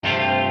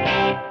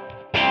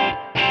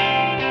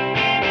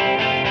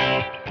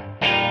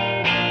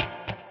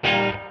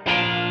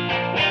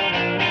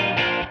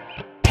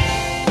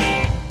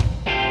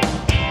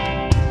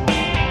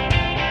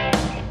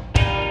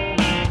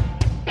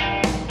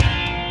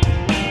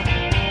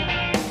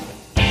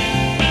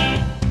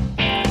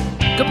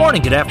Good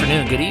morning, good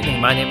afternoon, good evening.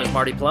 My name is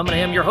Marty Plum, and I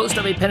am your host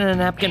of a Pen and a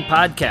Napkin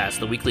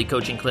podcast, the weekly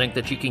coaching clinic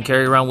that you can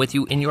carry around with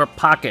you in your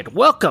pocket.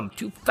 Welcome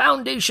to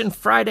Foundation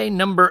Friday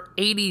number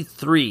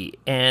 83,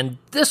 and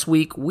this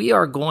week we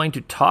are going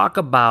to talk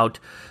about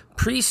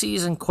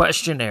preseason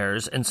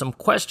questionnaires and some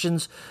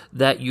questions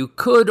that you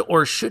could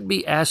or should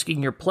be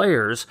asking your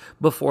players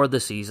before the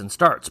season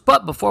starts.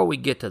 But before we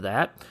get to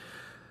that,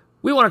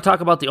 we want to talk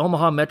about the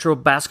Omaha Metro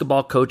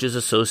Basketball Coaches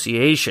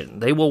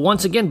Association. They will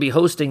once again be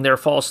hosting their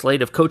fall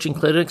slate of coaching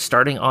clinics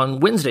starting on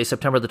Wednesday,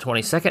 September the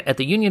 22nd at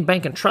the Union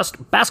Bank and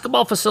Trust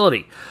Basketball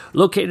Facility,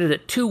 located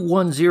at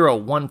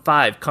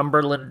 21015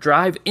 Cumberland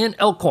Drive in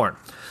Elkhorn.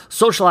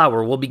 Social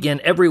hour will begin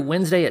every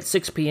Wednesday at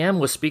 6 p.m.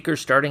 with speakers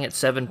starting at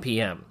 7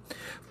 p.m.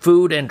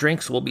 Food and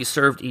drinks will be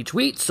served each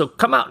week, so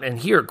come out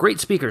and hear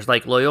great speakers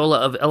like Loyola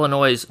of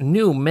Illinois'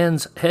 new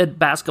men's head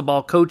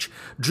basketball coach,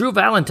 Drew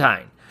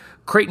Valentine,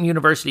 Creighton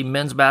University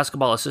men's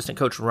basketball assistant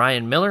coach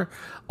Ryan Miller,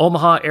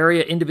 Omaha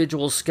area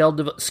individual skill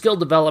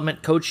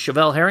development coach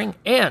Chevelle Herring,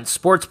 and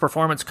sports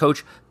performance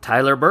coach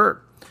Tyler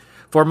Bird.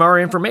 For more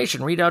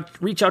information, reach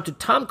out to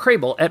Tom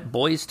Crable at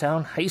Boys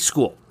Town High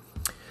School.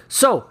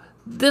 So,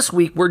 this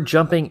week we're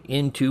jumping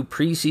into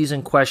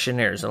preseason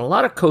questionnaires, and a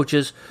lot of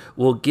coaches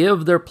will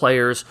give their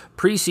players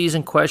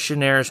preseason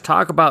questionnaires,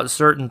 talk about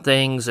certain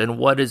things and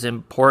what is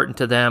important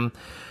to them.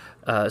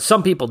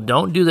 Some people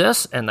don't do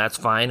this, and that's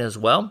fine as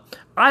well.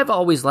 I've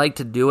always liked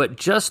to do it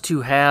just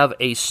to have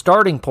a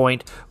starting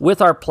point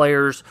with our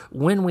players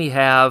when we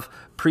have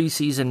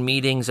preseason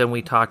meetings and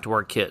we talk to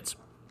our kids.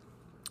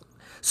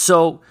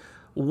 So,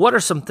 what are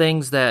some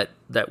things that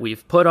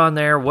we've put on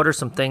there? What are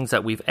some things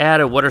that we've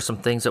added? What are some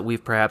things that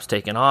we've perhaps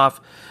taken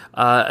off?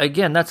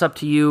 Again, that's up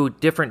to you.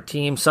 Different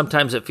teams,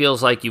 sometimes it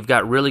feels like you've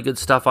got really good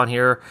stuff on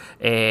here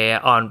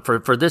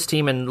for this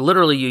team, and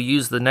literally you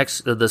use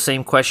the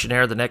same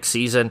questionnaire the next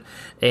season,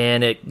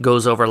 and it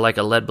goes over like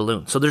a lead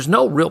balloon. So there's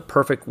no real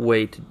perfect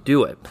way to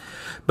do it.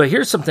 But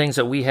here's some things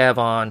that we have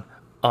on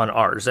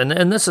ours,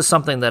 and this is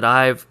something that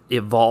I've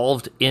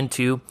evolved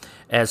into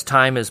as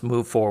time has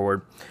moved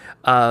forward.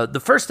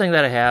 The first thing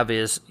that I have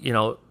is,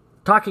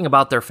 talking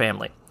about their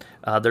family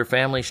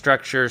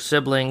structure,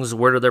 siblings,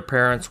 where do their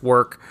parents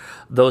work,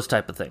 those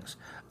type of things.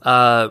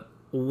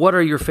 What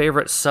are your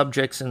favorite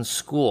subjects in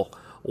school?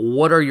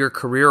 What are your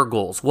career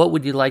goals? What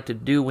would you like to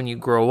do when you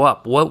grow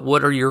up?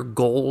 What are your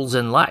goals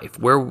in life?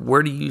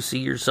 Where do you see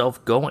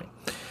yourself going?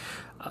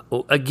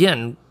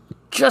 Again,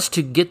 just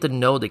to get to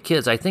know the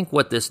kids, I think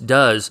what this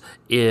does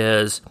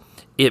is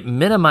it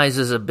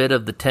minimizes a bit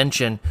of the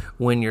tension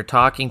when you're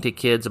talking to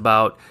kids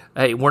about,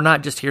 hey, we're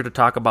not just here to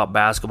talk about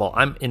basketball.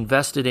 I'm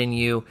invested in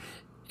you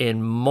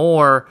in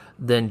more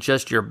than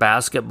just your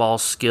basketball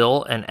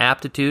skill and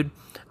aptitude.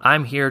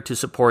 I'm here to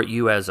support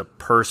you as a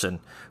person,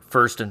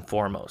 first and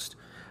foremost.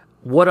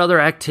 What other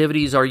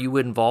activities are you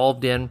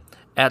involved in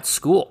at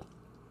school?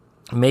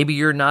 Maybe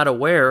you're not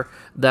aware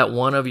that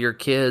one of your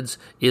kids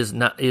is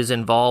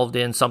involved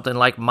in something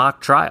like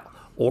mock trial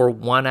or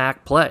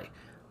one-act play,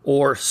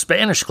 or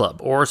Spanish club,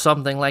 or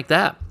something like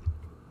that.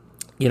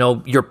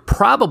 You're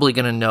probably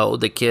going to know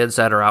the kids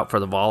that are out for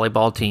the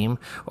volleyball team,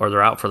 or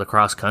they're out for the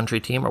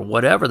cross-country team, or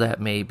whatever that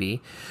may be.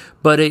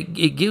 But it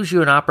gives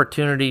you an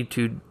opportunity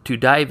to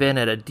dive in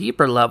at a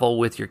deeper level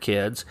with your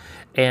kids,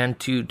 and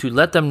to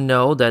let them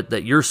know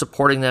that you're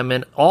supporting them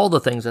in all the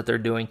things that they're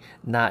doing,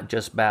 not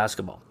just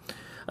basketball.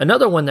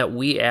 Another one that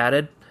we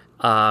added,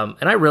 and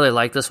I really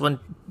like this one,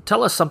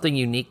 tell us something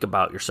unique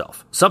about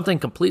yourself, something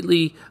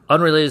completely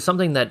unrelated,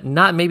 something that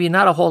maybe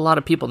not a whole lot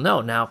of people know.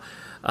 Now,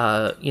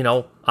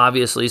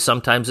 obviously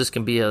sometimes this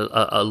can be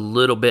a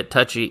little bit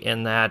touchy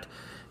in that,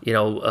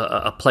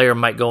 a player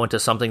might go into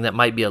something that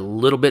might be a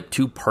little bit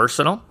too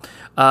personal.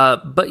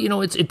 But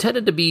it's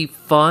intended to be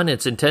fun.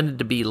 It's intended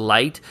to be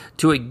light,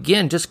 to,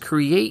 again, just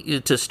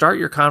to start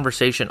your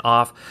conversation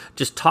off,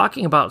 just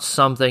talking about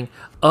something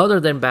other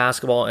than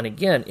basketball. And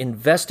again,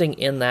 investing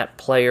in that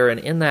player and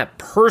in that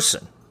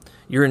person.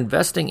 You're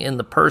investing in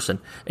the person,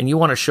 and you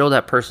want to show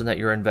that person that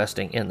you're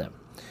investing in them.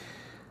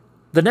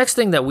 The next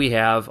thing that we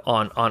have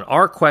on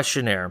our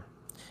questionnaire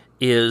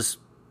is,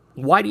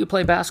 why do you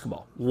play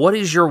basketball? What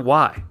is your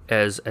why,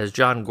 as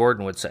John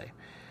Gordon would say?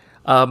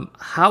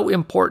 How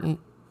important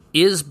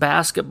is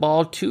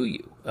basketball to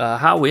you?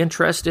 How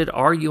interested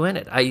are you in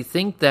it? I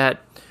think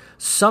that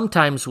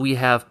sometimes we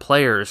have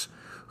players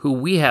who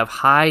we have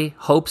high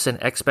hopes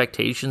and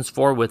expectations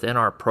for within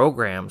our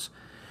programs,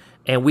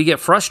 and we get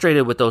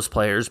frustrated with those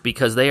players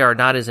because they are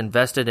not as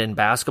invested in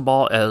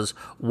basketball as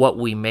what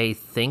we may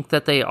think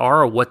that they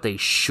are or what they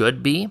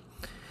should be.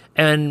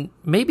 And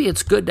maybe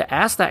it's good to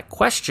ask that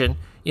question,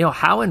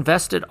 how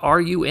invested are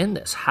you in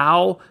this?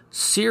 How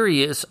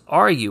serious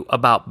are you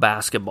about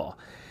basketball?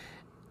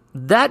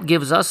 That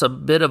gives us a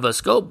bit of a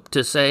scope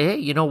to say, hey,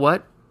 you know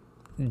what?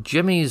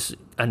 Jimmy's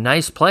a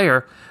nice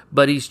player,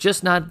 but he's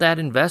just not that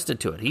invested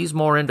to it. He's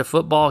more into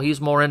football. He's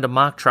more into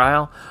mock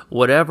trial,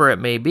 whatever it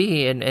may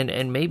be.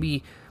 And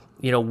maybe,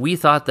 we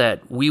thought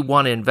that we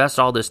want to invest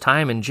all this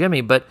time in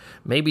Jimmy, but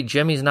maybe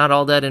Jimmy's not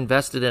all that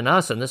invested in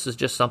us, and this is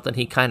just something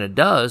he kind of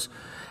does.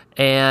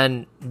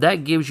 And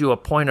that gives you a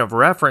point of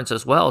reference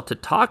as well to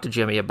talk to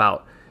Jimmy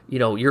about,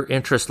 your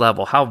interest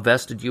level, how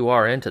vested you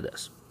are into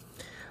this.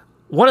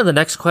 One of the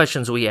next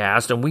questions we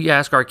asked, and we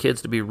ask our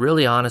kids to be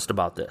really honest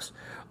about this,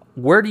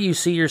 where do you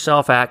see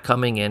yourself at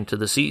coming into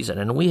the season?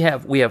 And we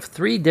have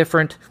 3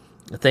 different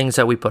things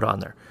that we put on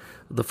there.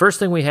 The first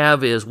thing we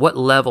have is, what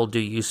level do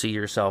you see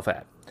yourself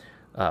at?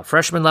 A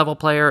freshman level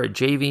player, a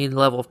JV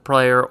level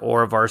player,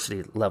 or a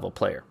varsity level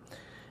player?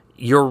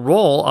 Your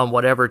role on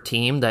whatever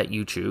team that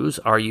you choose,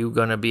 are you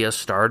going to be a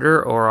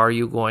starter or are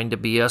you going to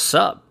be a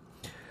sub?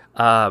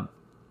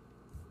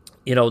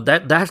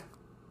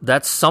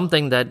 That's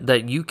something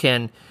that you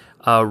can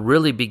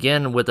really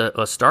begin with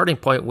a starting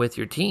point with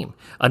your team.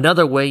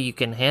 Another way you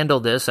can handle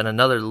this, and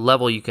another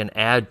level you can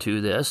add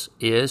to this,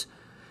 is,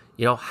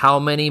 how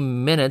many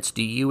minutes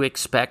do you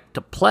expect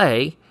to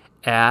play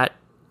at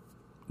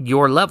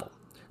your level?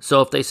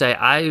 So if they say,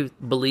 I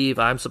believe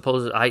I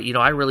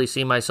really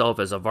see myself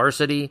as a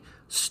varsity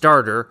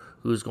starter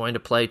who's going to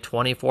play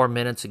 24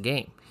 minutes a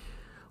game.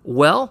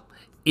 Well,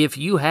 if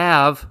you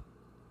have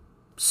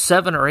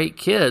 7 or 8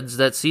 kids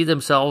that see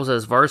themselves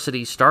as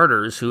varsity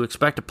starters who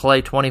expect to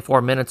play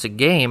 24 minutes a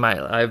game,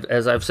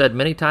 as I've said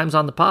many times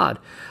on the pod,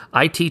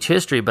 I teach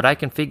history, but I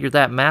can figure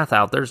that math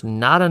out. There's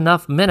not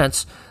enough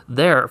minutes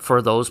there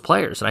for those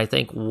players. And I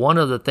think one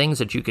of the things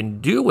that you can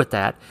do with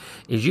that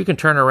is you can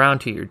turn around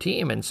to your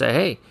team and say,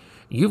 hey,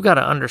 you've got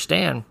to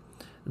understand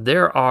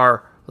there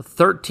are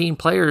 13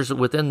 players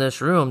within this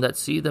room that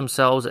see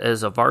themselves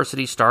as a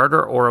varsity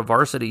starter or a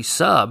varsity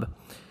sub.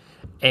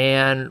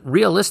 And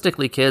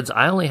realistically, kids,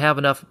 I only have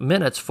enough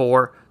minutes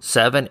for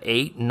 7,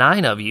 8,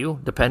 9 of you,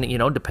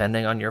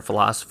 depending on your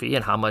philosophy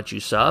and how much you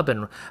sub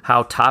and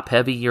how top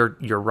heavy your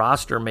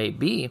roster may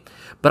be.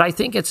 But I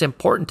think it's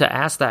important to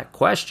ask that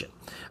question.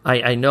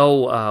 I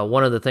know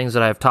one of the things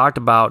that I've talked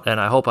about, and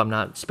I hope I'm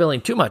not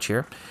spilling too much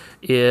here,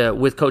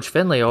 with Coach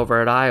Finley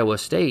over at Iowa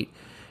State.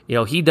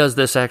 He does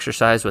this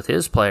exercise with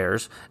his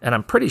players, and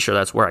I'm pretty sure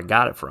that's where I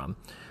got it from.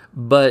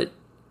 But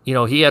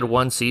he had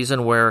one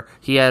season where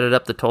he added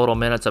up the total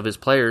minutes of his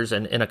players,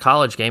 and in a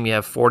college game, you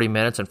have 40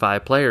 minutes and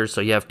 5 players,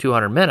 so you have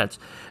 200 minutes,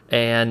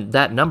 and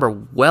that number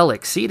well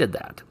exceeded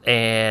that,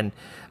 and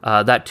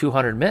that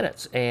 200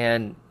 minutes,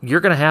 and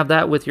you're going to have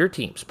that with your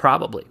teams,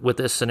 probably, with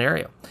this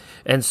scenario.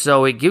 And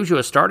so it gives you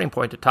a starting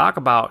point to talk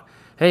about,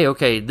 hey,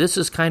 okay, this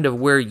is kind of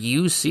where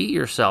you see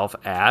yourself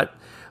at.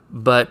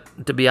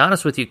 But to be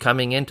honest with you,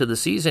 coming into the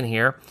season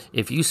here,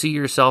 if you see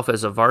yourself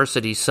as a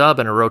varsity sub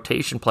and a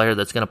rotation player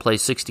that's going to play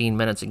 16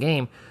 minutes a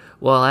game,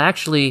 well,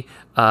 actually,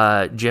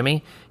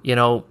 Jimmy,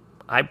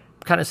 I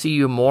kind of see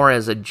you more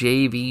as a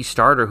JV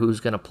starter who's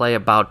going to play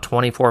about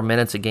 24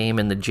 minutes a game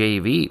in the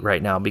JV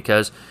right now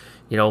because,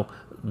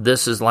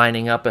 this is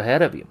lining up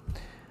ahead of you.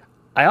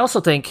 I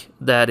also think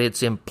that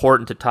it's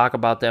important to talk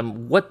about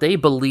them, what they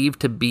believe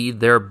to be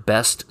their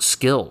best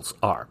skills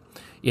are.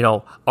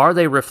 Are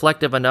they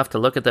reflective enough to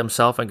look at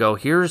themselves and go,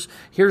 here's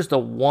the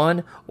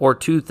 1 or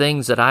 2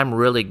 things that I'm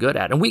really good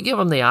at? And we give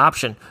them the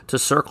option to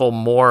circle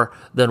more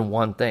than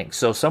one thing.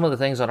 So some of the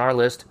things on our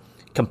list: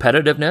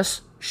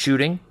 competitiveness,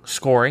 shooting,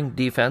 scoring,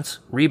 defense,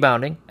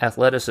 rebounding,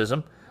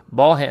 athleticism,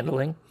 ball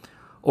handling,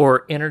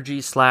 or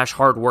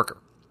energy/hard worker.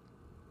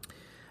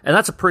 And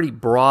that's a pretty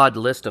broad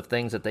list of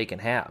things that they can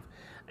have.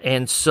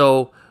 And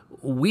so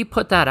we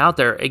put that out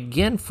there,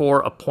 again,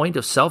 for a point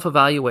of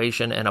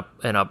self-evaluation and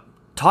a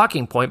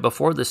talking point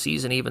before the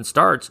season even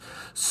starts,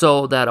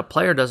 so that a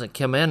player doesn't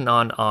come in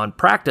on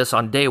practice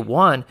on day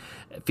 1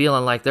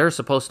 feeling like they're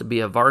supposed to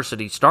be a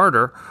varsity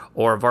starter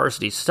or a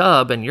varsity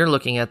sub, and you're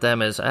looking at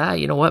them as,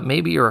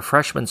 maybe you're a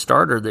freshman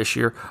starter this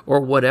year,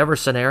 or whatever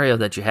scenario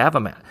that you have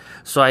them at.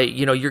 So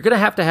you're going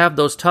to have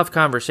those tough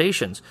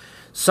conversations.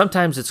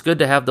 Sometimes it's good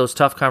to have those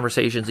tough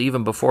conversations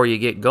even before you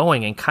get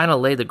going and kind of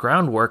lay the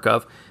groundwork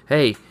of,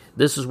 hey,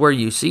 this is where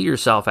you see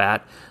yourself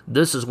at.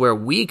 This is where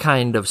we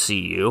kind of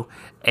see you.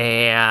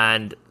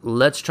 And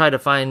let's try to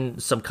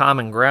find some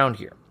common ground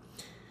here.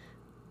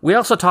 We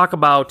also talk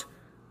about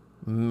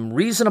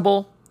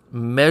reasonable,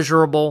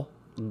 measurable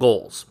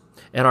goals.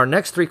 And our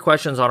next 3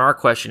 questions on our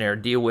questionnaire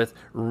deal with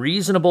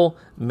reasonable,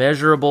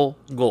 measurable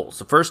goals.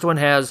 The first one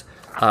has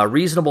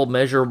reasonable,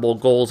 measurable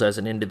goals as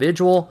an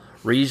individual,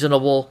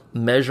 reasonable,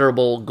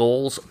 measurable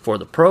goals for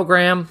the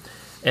program,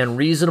 and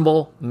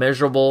reasonable,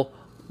 measurable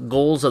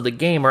goals of the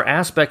game or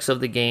aspects of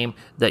the game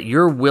that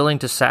you're willing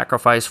to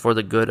sacrifice for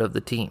the good of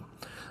the team.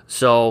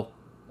 So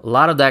a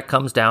lot of that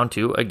comes down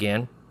to,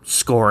 again,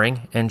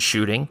 scoring and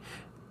shooting.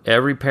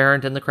 Every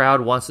parent in the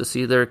crowd wants to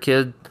see their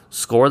kid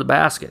score the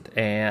basket,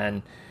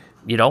 and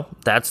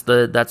that's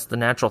the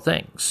natural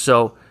thing.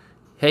 So,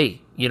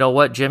 hey, you know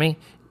what, Jimmy?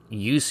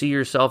 You see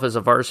yourself as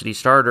a varsity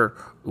starter.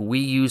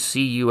 We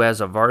see you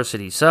as a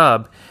varsity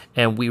sub,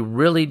 and we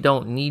really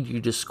don't need you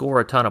to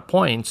score a ton of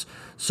points.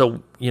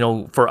 So,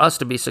 for us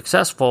to be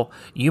successful,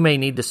 you may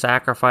need to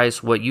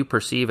sacrifice what you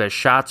perceive as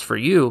shots for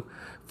you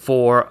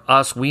for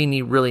us,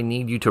 we really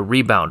need you to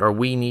rebound, or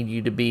we need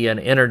you to be an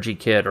energy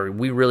kid, or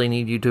we really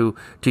need you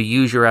to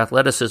use your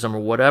athleticism, or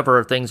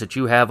whatever things that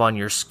you have on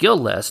your skill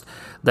list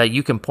that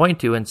you can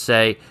point to and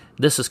say,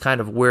 this is kind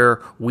of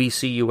where we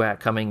see you at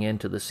coming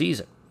into the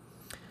season.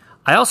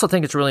 I also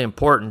think it's really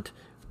important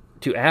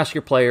to ask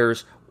your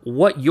players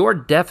what your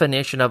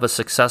definition of a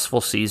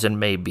successful season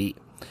may be.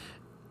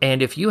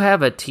 And if you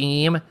have a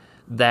team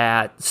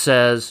that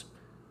says,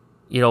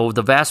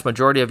 the vast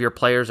majority of your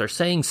players are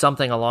saying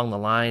something along the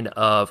line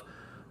of,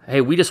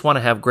 hey, we just want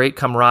to have great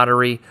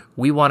camaraderie,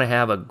 we want to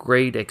have a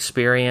great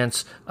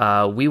experience,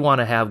 we want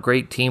to have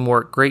great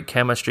teamwork, great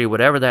chemistry,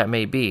 whatever that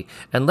may be.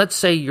 And let's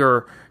say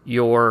your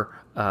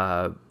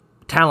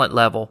talent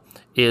level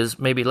is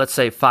maybe, let's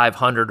say,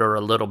 500 or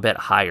a little bit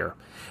higher.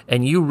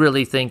 And you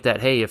really think that,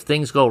 hey, if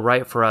things go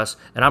right for us,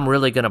 and I'm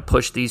really going to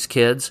push these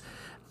kids,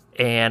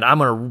 and I'm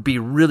going to be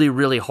really,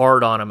 really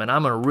hard on them, and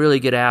I'm going to really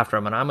get after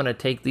them, and I'm going to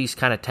take these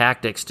kind of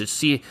tactics to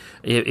see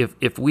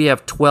if we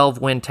have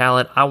 12 win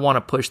talent, I want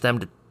to push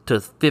them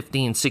to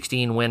 15,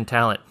 16 win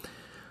talent.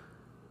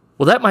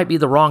 Well, that might be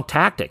the wrong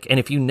tactic. And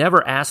if you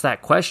never ask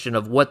that question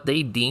of what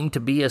they deem to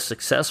be a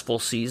successful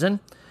season,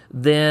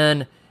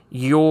 then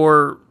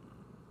you're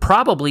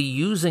probably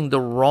using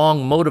the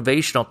wrong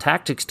motivational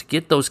tactics to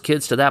get those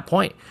kids to that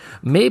point.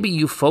 Maybe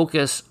you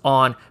focus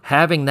on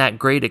having that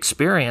great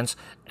experience,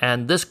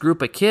 and this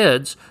group of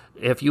kids,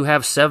 if you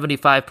have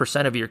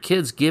 75% of your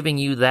kids giving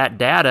you that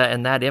data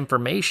and that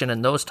information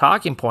and those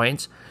talking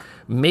points,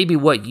 maybe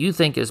what you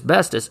think is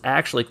best is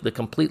actually the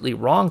completely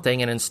wrong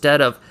thing. And instead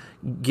of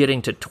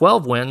getting to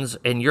 12 wins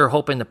and you're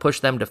hoping to push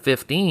them to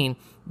 15,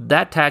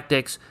 that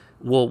tactics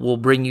will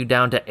bring you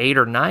down to 8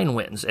 or 9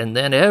 wins. And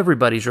then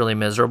everybody's really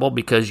miserable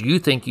because you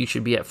think you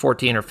should be at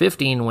 14 or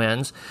 15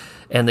 wins,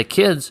 and the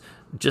kids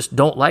just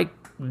don't like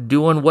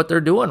doing what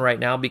they're doing right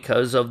now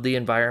because of the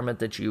environment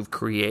that you've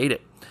created.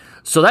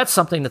 So that's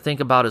something to think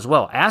about as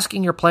well.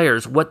 Asking your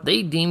players what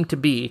they deem to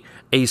be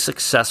a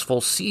successful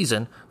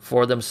season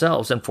for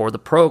themselves and for the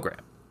program.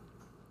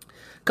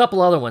 A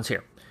couple other ones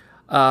here.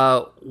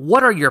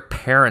 What are your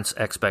parents'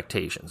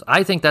 expectations?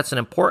 I think that's an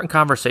important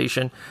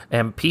conversation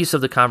and piece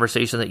of the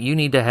conversation that you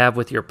need to have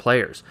with your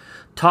players.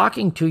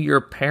 Talking to your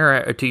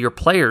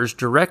players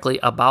directly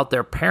about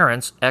their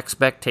parents'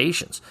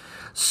 expectations.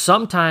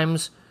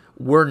 Sometimes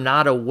we're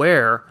not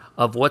aware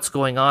of what's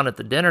going on at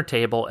the dinner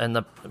table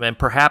and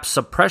perhaps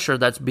some pressure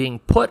that's being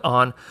put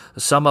on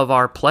some of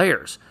our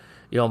players.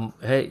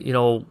 Hey,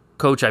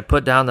 Coach, I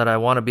put down that I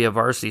want to be a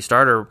varsity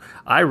starter.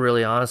 I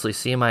really honestly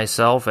see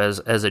myself as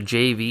a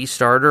JV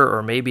starter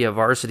or maybe a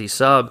varsity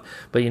sub,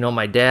 but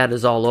my dad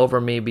is all over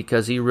me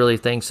because he really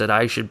thinks that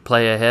I should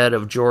play ahead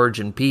of George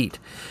and Pete.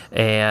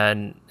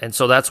 And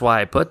so that's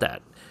why I put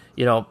that.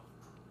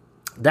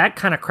 That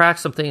kind of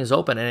cracks some things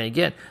open. And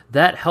again,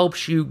 that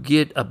helps you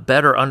get a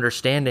better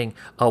understanding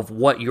of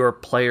what your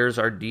players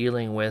are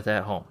dealing with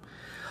at home.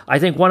 I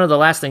think one of the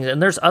last things,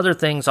 and there's other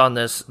things on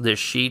this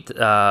sheet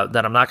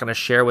that I'm not going to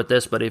share with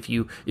this, but if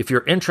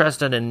you're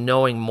interested in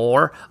knowing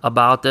more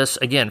about this,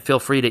 again, feel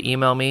free to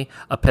email me,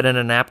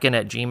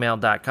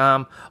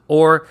 apenandanapkin@gmail.com,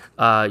 or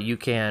you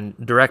can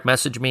direct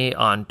message me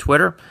on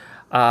Twitter.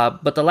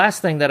 But the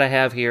last thing that I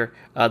have here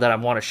that I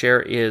want to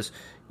share is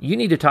you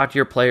need to talk to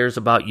your players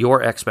about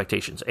your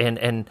expectations.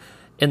 And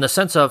in the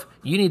sense of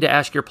you need to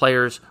ask your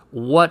players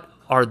what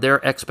are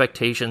their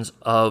expectations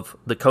of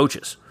the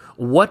coaches.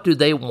 What do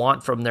they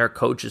want from their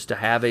coaches to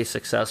have a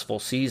successful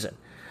season?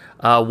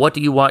 What do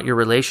you want your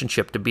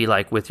relationship to be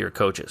like with your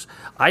coaches?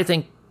 I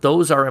think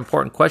those are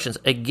important questions,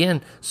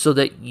 again, so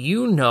that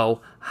you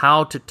know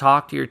how to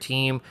talk to your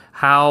team,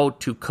 how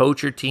to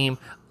coach your team.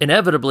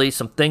 Inevitably,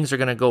 some things are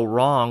going to go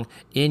wrong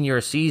in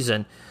your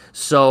season.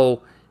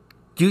 So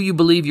do you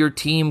believe your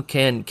team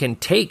can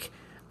take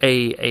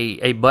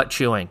a butt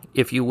chewing,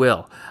 if you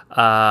will,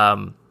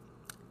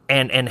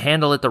 and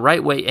handle it the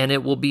right way, and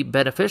it will be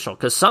beneficial?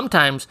 Because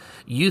sometimes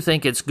you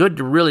think it's good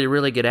to really,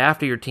 really get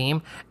after your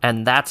team,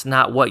 and that's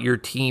not what your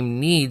team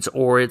needs,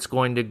 or it's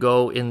going to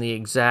go in the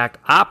exact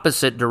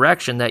opposite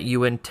direction that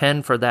you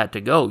intend for that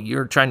to go.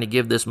 You're trying to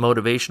give this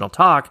motivational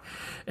talk,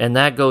 and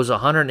that goes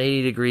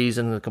 180 degrees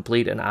in the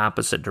complete and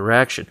opposite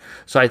direction.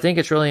 So I think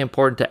it's really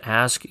important to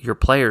ask your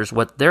players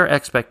what their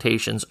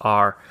expectations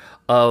are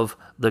of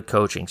the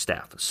coaching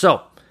staff.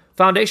 So,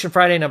 Foundation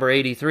Friday number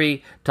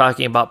 83,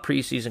 talking about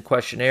preseason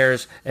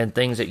questionnaires and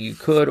things that you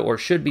could or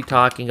should be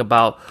talking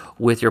about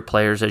with your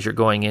players as you're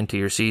going into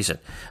your season.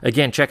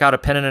 Again, check out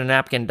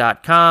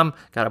apenandanapkin.com.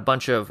 Got a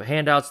bunch of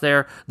handouts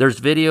there. There's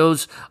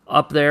videos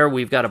up there.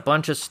 We've got a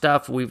bunch of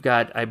stuff. We've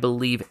got, I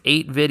believe,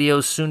 8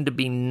 videos, soon to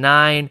be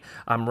 9.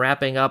 I'm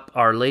wrapping up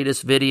our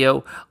latest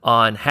video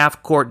on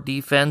half-court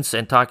defense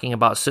and talking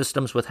about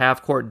systems with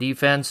half-court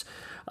defense.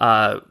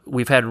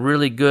 We've had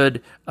really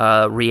good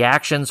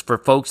reactions for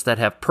folks that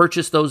have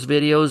purchased those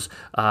videos.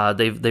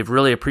 They've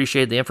really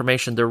appreciated the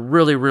information. They're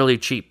really, really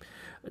cheap.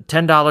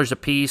 $10 a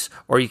piece,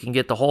 or you can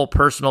get the whole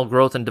personal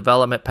growth and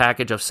development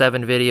package of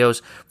 7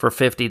 videos for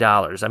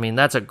 $50. I mean,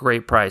 that's a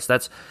great price.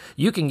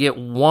 You can get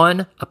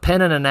a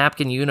Pen and a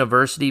Napkin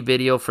University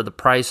video for the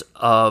price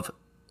of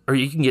or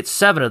you can get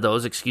 7 of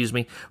those,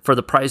 for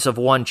the price of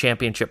 1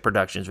 Championship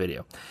Productions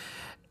video.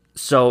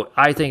 So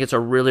I think it's a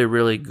really,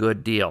 really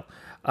good deal.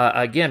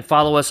 Again,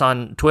 follow us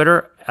on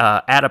Twitter,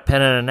 at a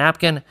pen and a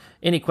napkin.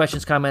 Any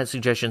questions, comments,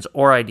 suggestions,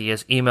 or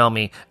ideas, email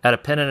me at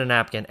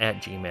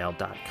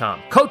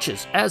apenandanapkin@gmail.com.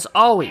 Coaches, as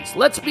always,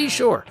 let's be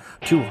sure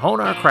to hone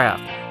our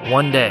craft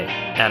one day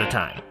at a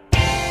time.